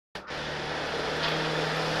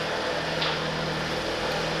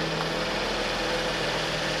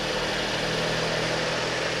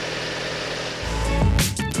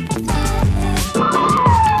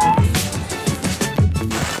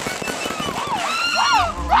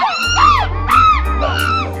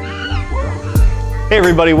Hey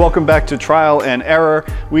everybody, welcome back to Trial and Error.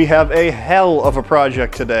 We have a hell of a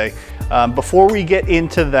project today. Before we get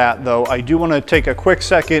into that though, I do want to take a quick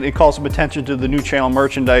second and call some attention to the new channel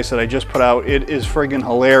merchandise that I just put out. It is friggin'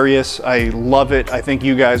 hilarious. I love it. I think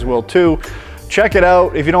you guys will too. Check it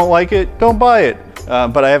out. If you don't like it, don't buy it.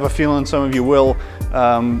 But I have a feeling some of you will.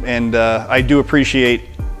 I do appreciate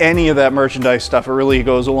any of that merchandise stuff. It really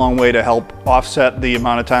goes a long way to help offset the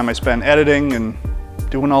amount of time I spend editing and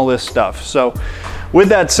doing all this stuff. So with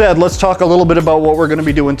that said, let's talk a little bit about what we're going to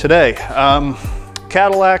be doing today.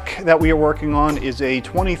 Cadillac that we are working on is a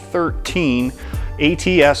 2013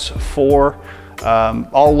 ATS 4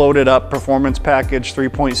 all loaded up performance package,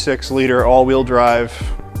 3.6 liter all-wheel drive,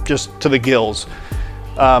 just to the gills.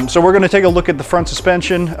 So we're going to take a look at the front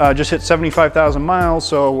suspension. Just hit 75,000 miles,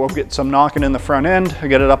 so we'll get some knocking in the front end. I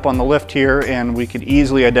get it up on the lift here and we can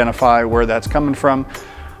easily identify where that's coming from.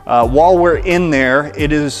 While we're in there,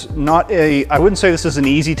 it is not I wouldn't say this is an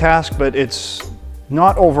easy task, but it's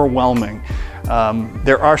not overwhelming.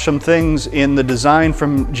 There are some things in the design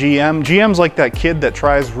from GM. GM's like that kid that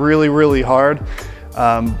tries really, really hard,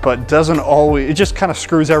 but doesn't always, it just kind of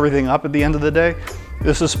screws everything up at the end of the day.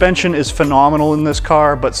 The suspension is phenomenal in this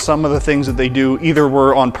car, but some of the things that they do either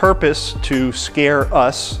were on purpose to scare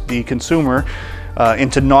us, the consumer,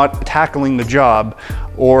 into not tackling the job,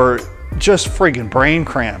 or just friggin' brain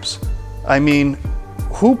cramps. I mean,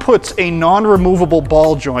 who puts a non-removable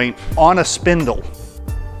ball joint on a spindle?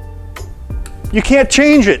 You can't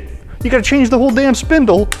change it. You gotta change the whole damn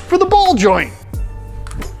spindle for the ball joint.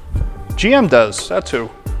 GM does, that's who.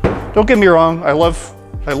 Don't get me wrong, I love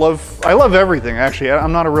everything actually.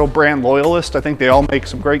 I'm not a real brand loyalist. I think they all make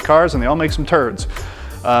some great cars and they all make some turds.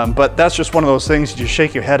 But that's just one of those things you just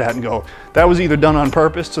shake your head at and go, that was either done on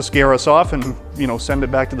purpose to scare us off and, you know, send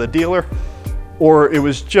it back to the dealer, or it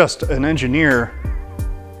was just an engineer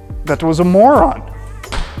that was a moron.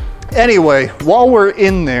 Anyway, while we're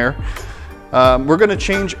in there, we're going to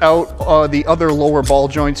change out the other lower ball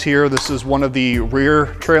joints here. This is one of the rear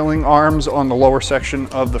trailing arms on the lower section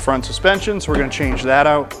of the front suspension, so we're going to change that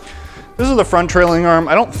out. This is the front trailing arm.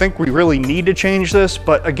 I don't think we really need to change this,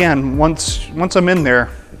 but again, once I'm in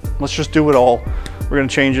there, let's just do it all. We're going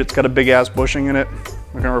to change it. It's got a big ass bushing in it.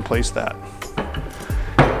 We're going to replace that.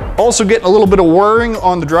 Also getting a little bit of whirring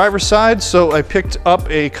on the driver's side, so I picked up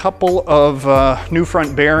a couple of new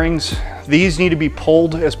front bearings. These need to be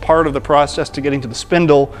pulled as part of the process to getting to the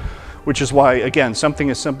spindle, which is why, again,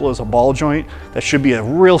 something as simple as a ball joint, that should be a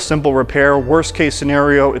real simple repair. Worst case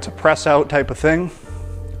scenario, it's a press out type of thing.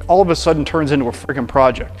 All of a sudden turns into a freaking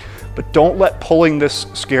project. But don't let pulling this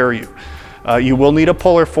scare you. You will need a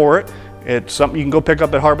puller for it. It's something you can go pick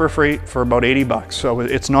up at Harbor Freight for about 80 bucks. So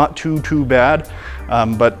it's not too bad.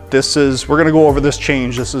 But this is, we're gonna go over this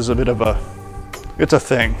change. This is a bit of it's a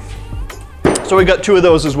thing. So we got two of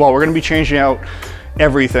those as well. We're gonna be changing out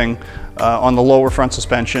everything on the lower front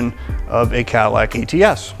suspension of a Cadillac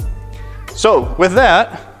ATS. So with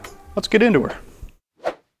that, let's get into her.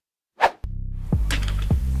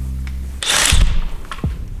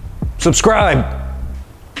 Subscribe,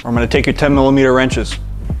 or I'm gonna take your 10mm wrenches.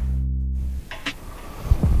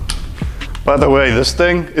 By the way, this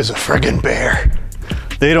thing is a friggin' bear.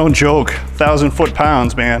 They don't joke, 1,000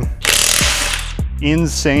 foot-pounds, man.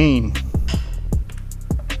 Insane.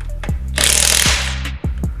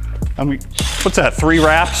 I mean, what's that, 3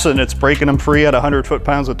 wraps and it's breaking them free at 100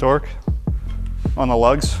 foot-pounds of torque on the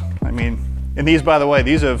lugs? I mean, and these, by the way,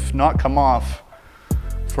 these have not come off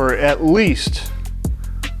for at least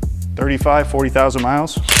 35, 40,000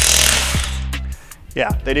 miles. Yeah,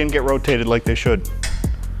 they didn't get rotated like they should.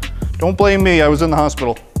 Don't blame me, I was in the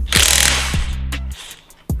hospital.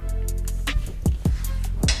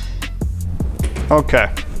 Okay.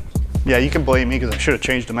 Yeah, you can blame me because I should have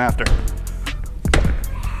changed them after.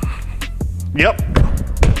 Yep.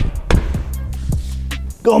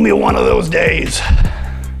 Gonna be one of those days.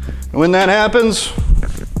 And when that happens,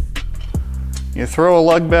 you throw a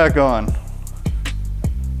lug back on.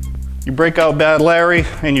 You break out Bad Larry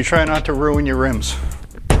and you try not to ruin your rims.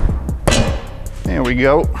 There we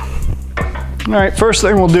go. All right, first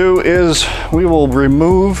thing we'll do is we will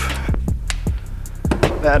remove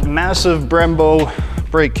that massive Brembo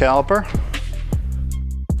brake caliper.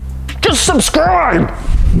 Just subscribe!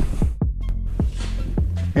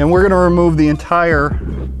 And we're gonna remove the entire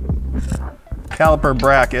caliper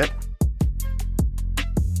bracket.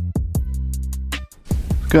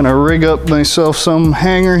 Gonna rig up myself some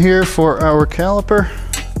hanger here for our caliper.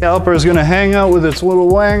 Caliper is gonna hang out with its little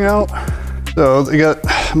wang out. So they got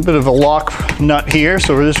a bit of a lock nut here,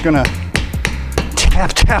 so we're just gonna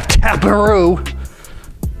tap, tap, tap-a-roo.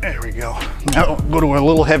 There we go. Now go to a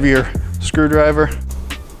little heavier screwdriver.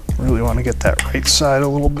 Really want to get that right side a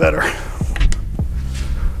little better.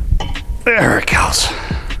 There it goes.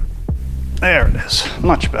 There it is,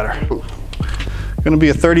 much better. Gonna be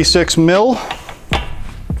a 36 mil,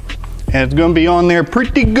 and it's gonna be on there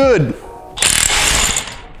pretty good.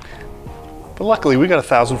 But luckily we got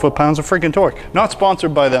 1,000 foot-pounds of freaking torque. Not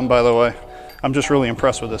sponsored by them, by the way. I'm just really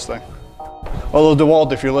impressed with this thing. Although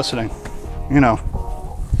DeWalt, if you're listening, you know,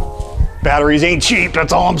 batteries ain't cheap,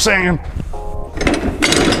 that's all I'm saying.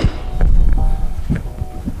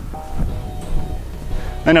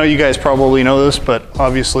 I know you guys probably know this, but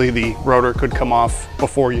obviously the rotor could come off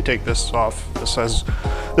before you take this off.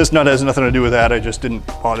 This nut has nothing to do with that. I just didn't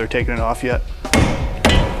bother taking it off yet.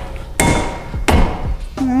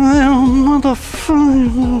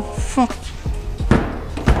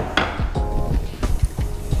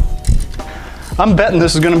 I'm betting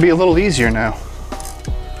this is going to be a little easier now.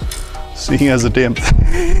 Seeing as the damn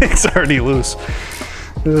thing's already loose.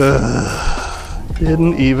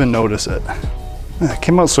 Didn't even notice it. It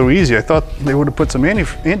came out so easy. I thought they would have put some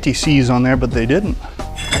anti-seize on there, but they didn't.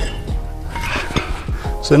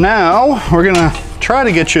 So now we're gonna try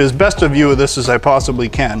to get you as best a view of this as I possibly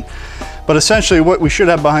can. But essentially what we should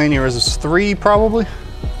have behind here is three probably.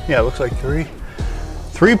 Yeah, it looks like three.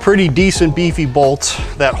 Three pretty decent beefy bolts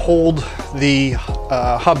that hold the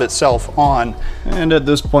hub itself on. And at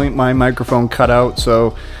this point my microphone cut out,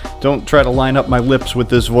 so don't try to line up my lips with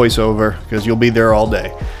this voiceover because you'll be there all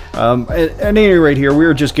day. At any rate here, we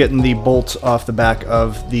were just getting the bolts off the back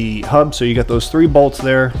of the hub. So you got those three bolts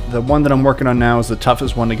there. The one that I'm working on now is the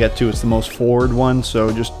toughest one to get to. It's the most forward one.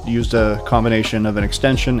 So just used a combination of an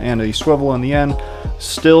extension and a swivel on the end.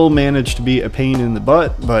 Still managed to be a pain in the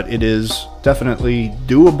butt, but it is definitely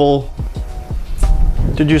doable.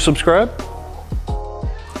 Did you subscribe?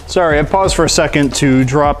 Sorry, I paused for a second to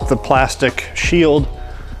drop the plastic shield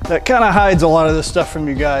that kind of hides a lot of this stuff from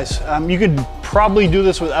you guys. You could probably do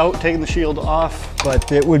this without taking the shield off,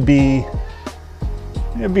 but it'd be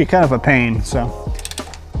kind of a pain. So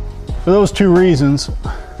for those two reasons,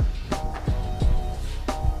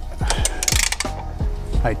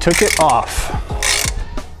 I took it off.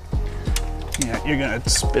 Yeah, you're gonna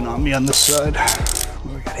spin on me on this side.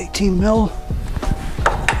 We got 18 mil.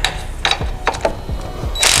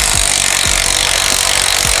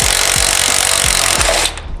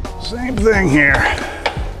 Same thing here.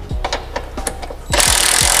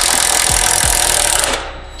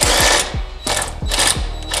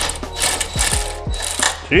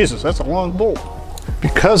 Jesus, that's a long bolt.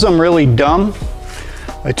 Because I'm really dumb,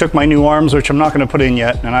 I took my new arms, which I'm not going to put in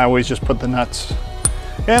yet, and I always just put the nuts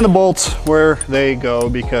and the bolts where they go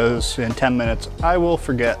because in 10 minutes I will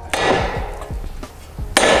forget.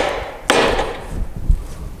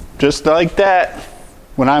 Just like that.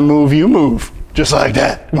 When I move, you move. Just like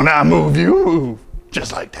that. When I move, you move.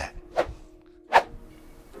 Just like that.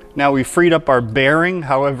 Now we freed up our bearing,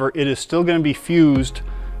 however, it is still going to be fused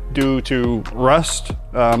due to rust.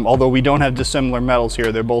 Although we don't have dissimilar metals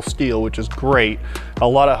here, they're both steel, which is great. A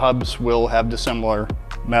lot of hubs will have dissimilar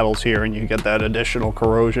metals here and you get that additional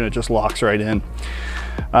corrosion, it just locks right in.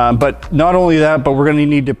 But not only that, but we're going to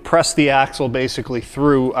need to press the axle basically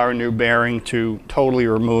through our new bearing to totally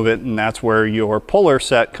remove it, and that's where your puller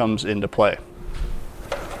set comes into play.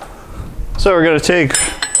 So we're going to take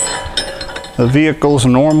the vehicle's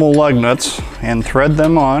normal lug nuts and thread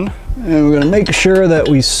them on. And we're going to make sure that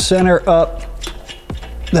we center up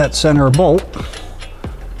that center bolt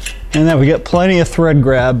and that we get plenty of thread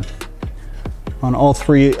grab on all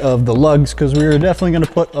three of the lugs because we are definitely going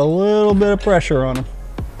to put a little bit of pressure on them.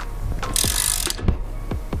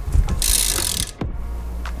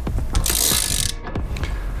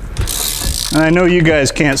 And I know you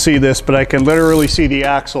guys can't see this, but I can literally see the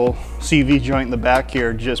axle CV joint in the back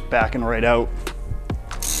here just backing right out.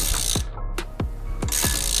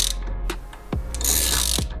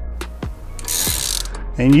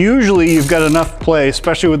 And usually you've got enough play,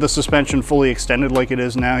 especially with the suspension fully extended like it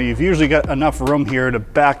is now, you've usually got enough room here to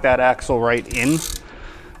back that axle right in.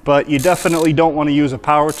 But you definitely don't want to use a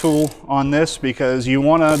power tool on this because you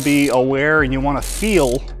want to be aware and you want to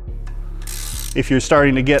feel if you're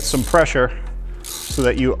starting to get some pressure so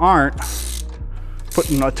that you aren't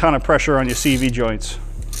putting a ton of pressure on your CV joints.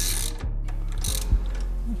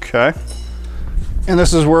 Okay. And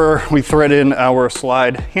this is where we thread in our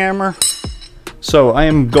slide hammer. So I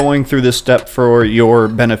am going through this step for your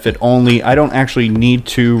benefit only. I don't actually need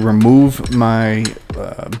to remove my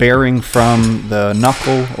bearing from the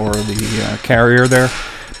knuckle or the carrier there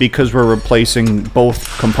because we're replacing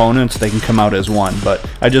both components. They can come out as one, but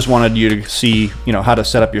I just wanted you to see, you know, how to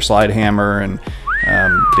set up your slide hammer and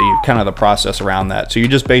the process around that. So you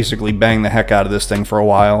just basically bang the heck out of this thing for a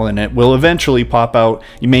while, and it will eventually pop out.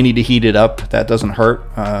 You may need to heat it up. That doesn't hurt,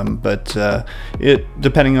 but it,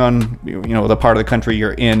 depending on the part of the country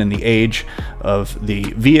you're in and the age of the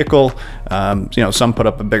vehicle, some put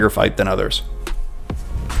up a bigger fight than others.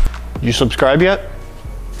 You subscribe yet?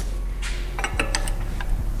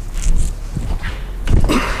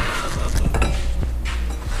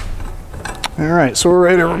 All right, so we're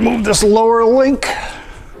ready to remove this lower link.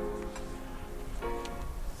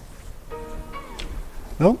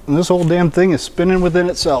 Oh, and this whole damn thing is spinning within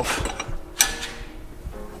itself.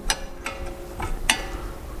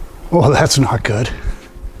 Oh, that's not good.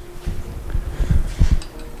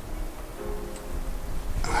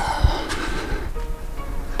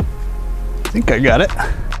 I think I got it.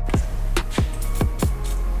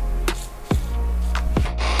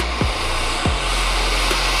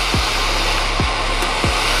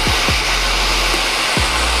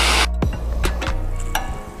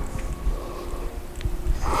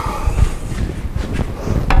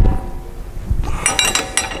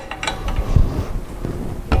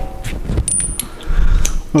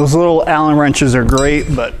 Those little Allen wrenches are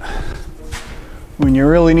great, but when you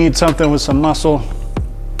really need something with some muscle,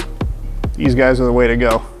 these guys are the way to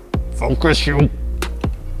go. Focus you.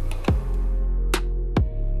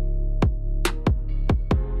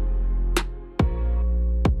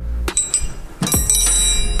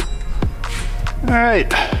 All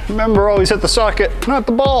right, remember, always hit the socket, not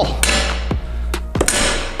the ball.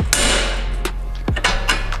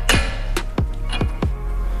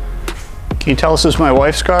 Can you tell this is my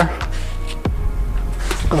wife's car?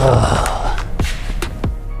 Ugh.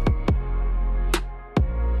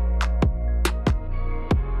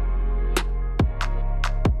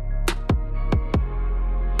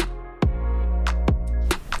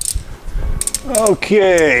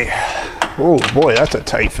 Okay. Oh boy, that's a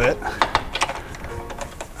tight fit.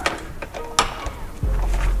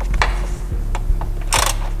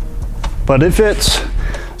 But it fits.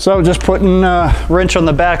 So just putting a wrench on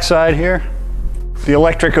the back side here, the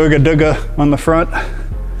electric ooga dooga on the front,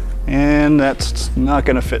 and that's not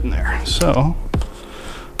gonna fit in there. So,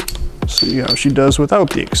 see how she does without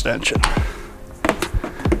the extension.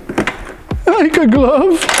 Like a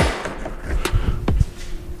glove.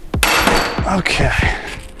 Okay.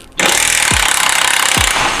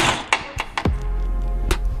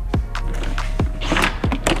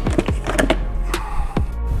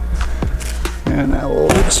 And now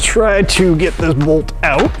let's try to get this bolt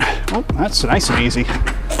out. Oh, that's nice and easy.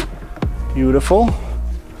 Beautiful.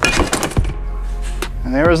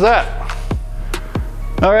 And there is that.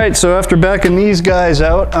 All right, so after backing these guys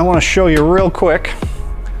out, I want to show you real quick.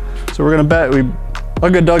 So we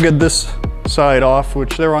ugga-dugged this side off,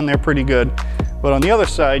 which they're on there pretty good. But on the other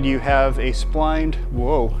side, you have a splined,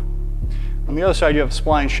 whoa. On the other side, you have a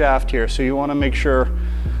spline shaft here. So you want to make sure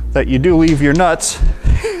that you do leave your nuts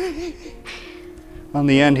on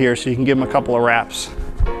the end here so you can give them a couple of wraps.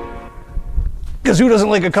 Because who doesn't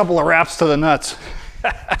like a couple of wraps to the nuts?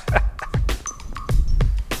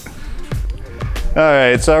 All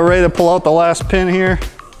right, so I'm ready to pull out the last pin here.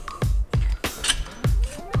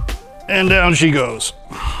 And down she goes.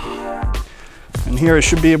 And here I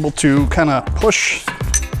should be able to kind of push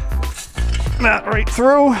that right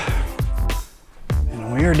through.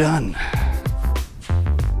 And we are done.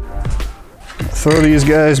 Throw these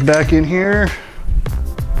guys back in here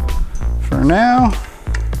for now.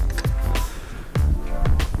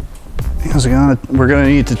 Because we're gonna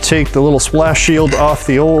need to take the little splash shield off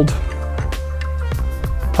the old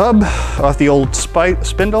hub, off the old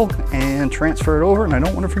spindle, and transfer it over. And I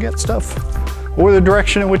don't want to forget stuff or the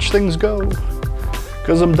direction in which things go,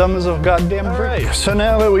 because I'm dumb as a goddamn brick. Right, so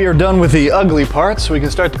now that we are done with the ugly parts, we can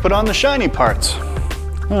start to put on the shiny parts.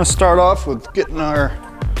 I'm gonna start off with getting our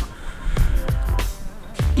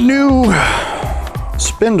new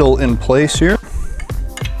spindle in place here.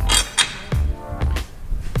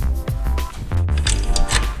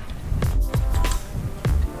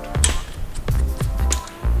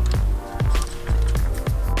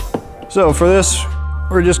 So for this,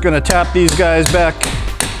 we're just gonna tap these guys back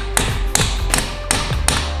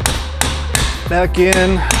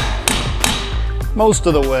in most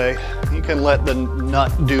of the way. You can let the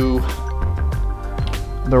nut do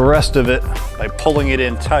the rest of it by pulling it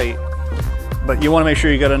in tight. But you want to make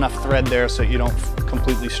sure you got enough thread there so you don't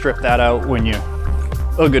completely strip that out when you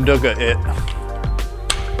ooga dooga it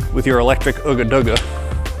with your electric ooga dooga.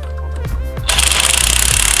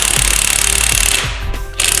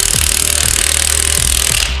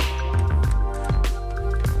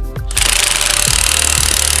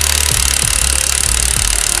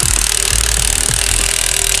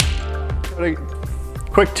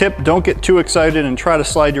 Quick tip, don't get too excited and try to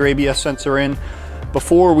slide your ABS sensor in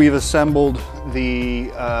before we've assembled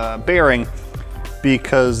the bearing,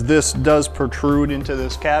 because this does protrude into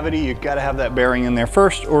this cavity. You gotta have that bearing in there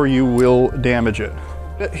first or you will damage it.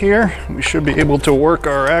 Here, we should be able to work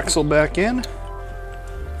our axle back in.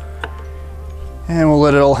 And we'll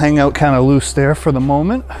let it all hang out kind of loose there for the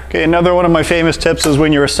moment. Okay, another one of my famous tips is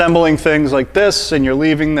when you're assembling things like this and you're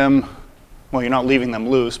leaving them, well, you're not leaving them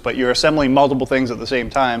loose, but you're assembling multiple things at the same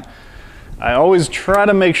time. I always try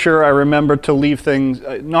to make sure I remember to leave things,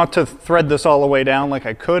 not to thread this all the way down like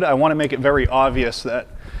I could. I want to make it very obvious that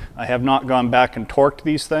I have not gone back and torqued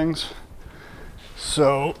these things.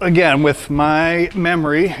 So again, with my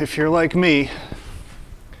memory, if you're like me,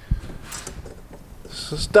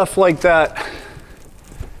 stuff like that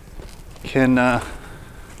can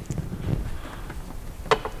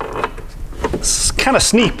kind of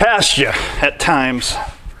sneak past you at times.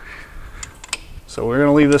 So we're going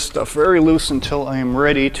to leave this stuff very loose until I am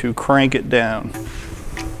ready to crank it down.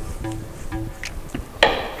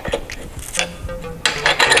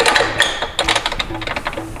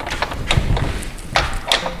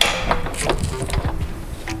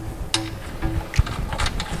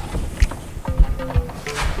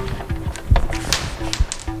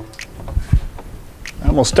 I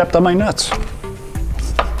almost stepped on my nuts.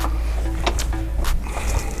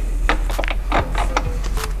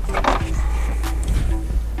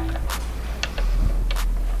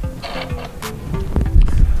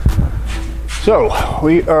 So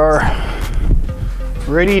we are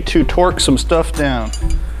ready to torque some stuff down.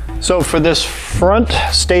 So for this front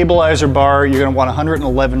stabilizer bar, you're going to want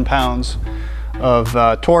 111 pounds of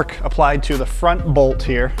torque applied to the front bolt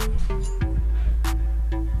here.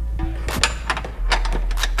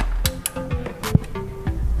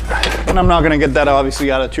 And I'm not going to get that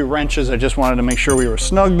obviously out of 2 wrenches. I just wanted to make sure we were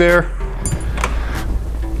snug there.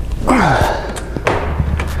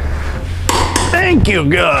 Thank you,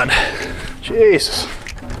 God. Jesus.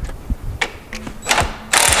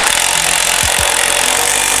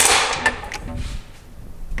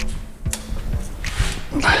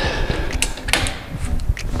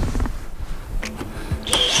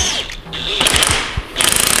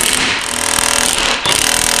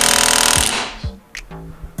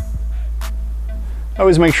 I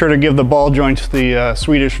always make sure to give the ball joints the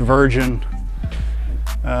Swedish Virgin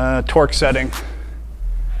torque setting.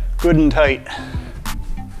 Good and tight.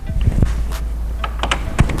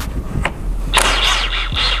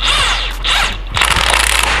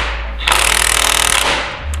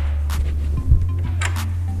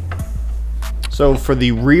 So for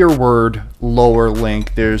the rearward lower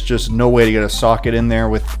link, there's just no way to get a socket in there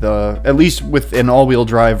with the, at least with an all-wheel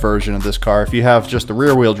drive version of this car. If you have just the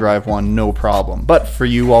rear wheel drive one, no problem. But for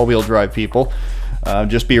you all-wheel drive people,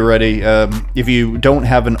 just be ready. If you don't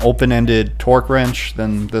have an open-ended torque wrench,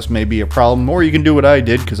 then this may be a problem. Or you can do what I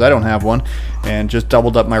did, because I don't have one, and just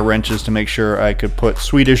doubled up my wrenches to make sure I could put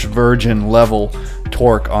Swedish Virgin level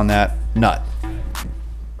torque on that nut.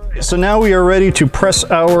 So now we are ready to press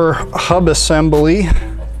our hub assembly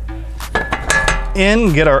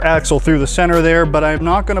in, get our axle through the center there, but I'm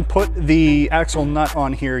not going to put the axle nut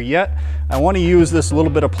on here yet. I want to use this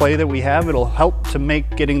little bit of play that we have. It'll help to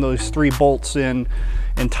make getting those 3 bolts in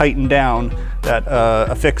and tighten down that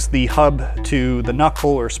affix the hub to the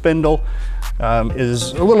knuckle or spindle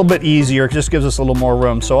is a little bit easier. It just gives us a little more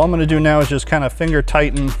room. So all I'm going to do now is just kind of finger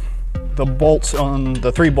tighten the bolts on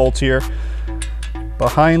the 3 bolts here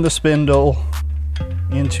behind the spindle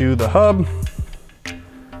into the hub,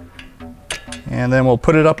 and then we'll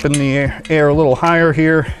put it up in the air a little higher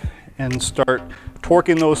here and start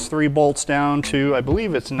torquing those 3 bolts down to, I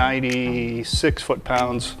believe it's 96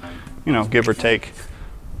 foot-pounds, you know, give or take.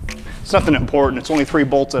 It's nothing important. It's only 3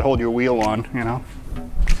 bolts that hold your wheel on, you know,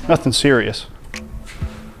 nothing serious.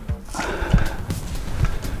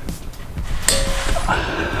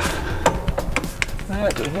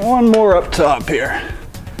 There's one more up top here.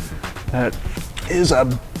 That is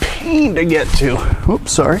a pain to get to.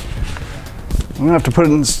 Oops, sorry. I'm gonna have to put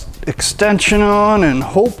an extension on and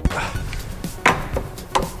hope.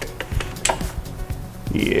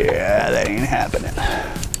 Yeah, that ain't happening.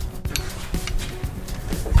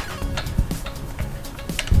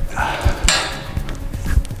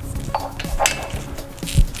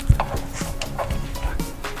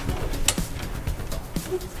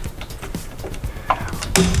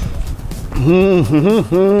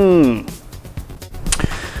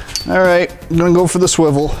 All right, I'm gonna go for the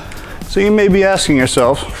swivel. So you may be asking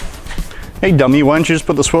yourself, hey dummy, why didn't you just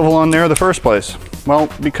put the swivel on there in the first place? Well,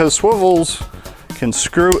 because swivels can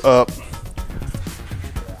screw up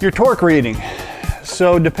your torque reading.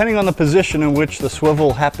 So depending on the position in which the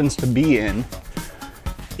swivel happens to be in,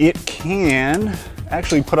 it can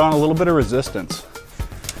actually put on a little bit of resistance.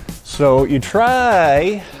 So you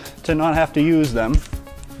try to not have to use them.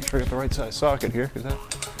 Make sure I got the right size socket here,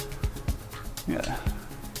 yeah.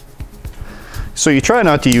 So you try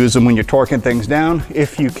not to use them when you're torquing things down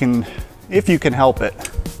if you can help it.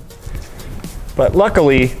 But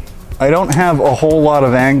luckily, I don't have a whole lot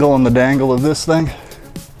of angle on the dangle of this thing.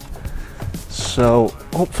 So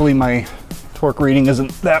hopefully my torque reading isn't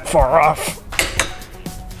that far off.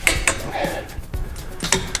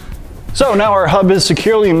 So now our hub is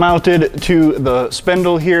securely mounted to the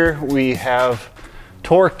spindle here. We have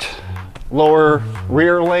torqued lower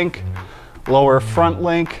rear link, lower front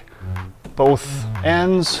link, both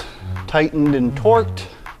ends tightened and torqued.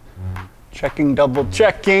 Checking, double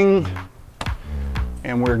checking.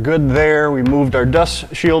 And we're good there. We moved our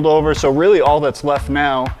dust shield over. So really all that's left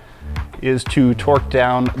now is to torque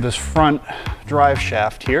down this front drive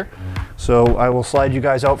shaft here. So I will slide you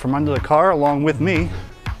guys out from under the car along with me,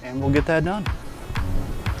 and we'll get that done.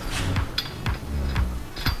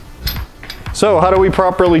 So how do we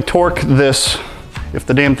properly torque this if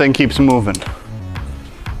the damn thing keeps moving?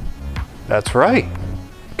 That's right,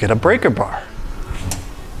 get a breaker bar.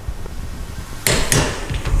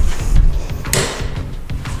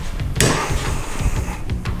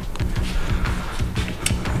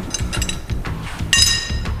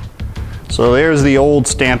 So there's the old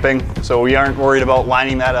stamping. So we aren't worried about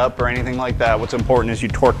lining that up or anything like that. What's important is you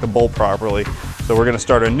torque the bolt properly. So we're gonna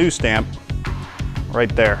start a new stamp right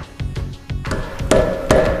there.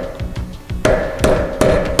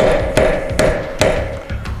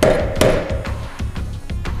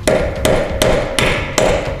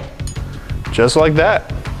 Just like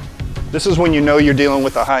that. This is when you know you're dealing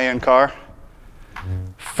with a high-end car.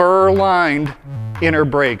 Fur-lined inner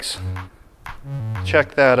brakes.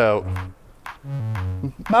 Check that out.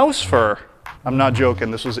 Mouse fur. I'm not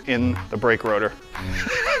joking, this was in the brake rotor.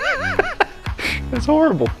 It's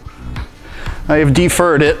horrible. I have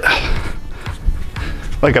deferred it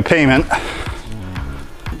like a payment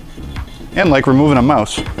and like removing a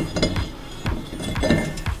mouse.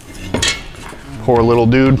 Poor little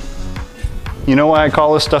dude. You know why I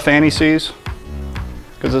call this stuff anti-seize?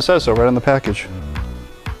 Because it says so right on the package.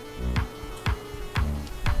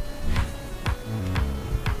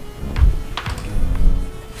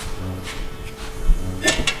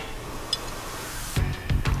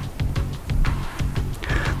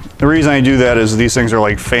 The reason I do that is these things are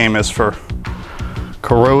like famous for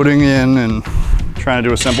corroding in and trying to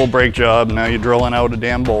do a simple brake job. Now you're drilling out a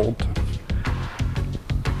damn bolt.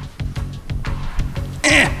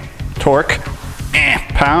 Torque,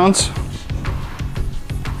 pounds.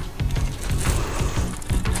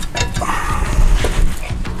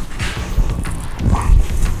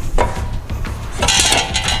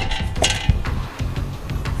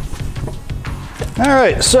 All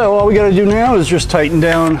right, so all we gotta do now is just tighten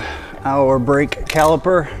down our brake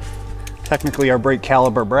caliper, technically our brake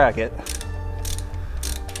caliper bracket.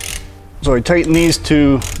 So we tighten these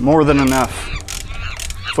to more than enough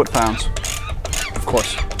foot-pounds, of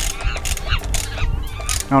course.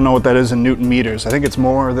 I don't know what that is in Newton meters. I think it's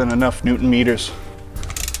more than enough Newton meters.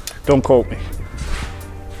 Don't quote me.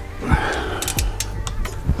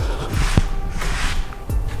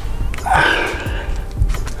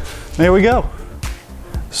 There we go.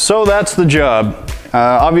 So that's the job.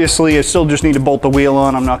 Obviously, I still just need to bolt the wheel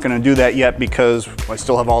on. I'm not going to do that yet because I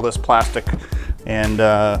still have all this plastic and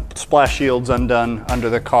splash shields undone under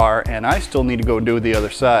the car, and I still need to go do the other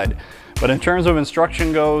side. But in terms of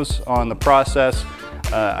instruction goes on the process,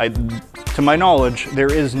 to my knowledge,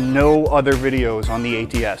 there is no other videos on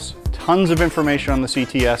the ATS. Tons of information on the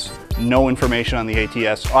CTS, no information on the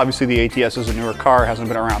ATS. Obviously, the ATS is a newer car, hasn't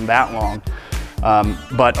been around that long.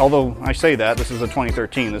 But although I say that, this is a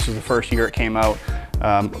 2013, this is the first year it came out.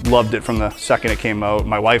 Loved it from the second it came out.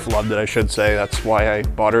 My wife loved it, I should say. That's why I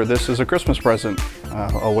bought her this as a Christmas present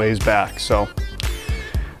a ways back. So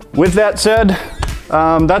with that said,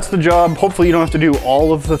 that's the job. Hopefully you don't have to do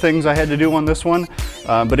all of the things I had to do on this one.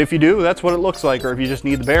 But if you do, that's what it looks like. Or if you just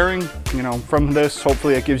need the bearing, you know, from this,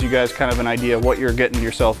 hopefully it gives you guys kind of an idea of what you're getting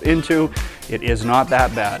yourself into. It is not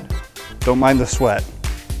that bad. Don't mind the sweat.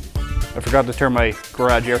 I forgot to turn my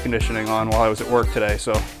garage air conditioning on while I was at work today,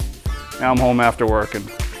 so now I'm home after work and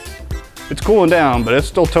it's cooling down, but it's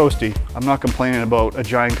still toasty. I'm not complaining about a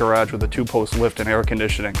giant garage with a 2-post lift and air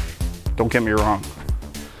conditioning. Don't get me wrong.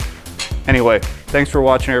 Anyway, thanks for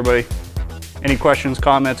watching, everybody. Any questions,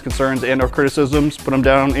 comments, concerns, and/or criticisms, put them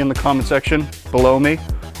down in the comment section below me.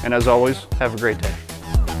 And as always, have a great day.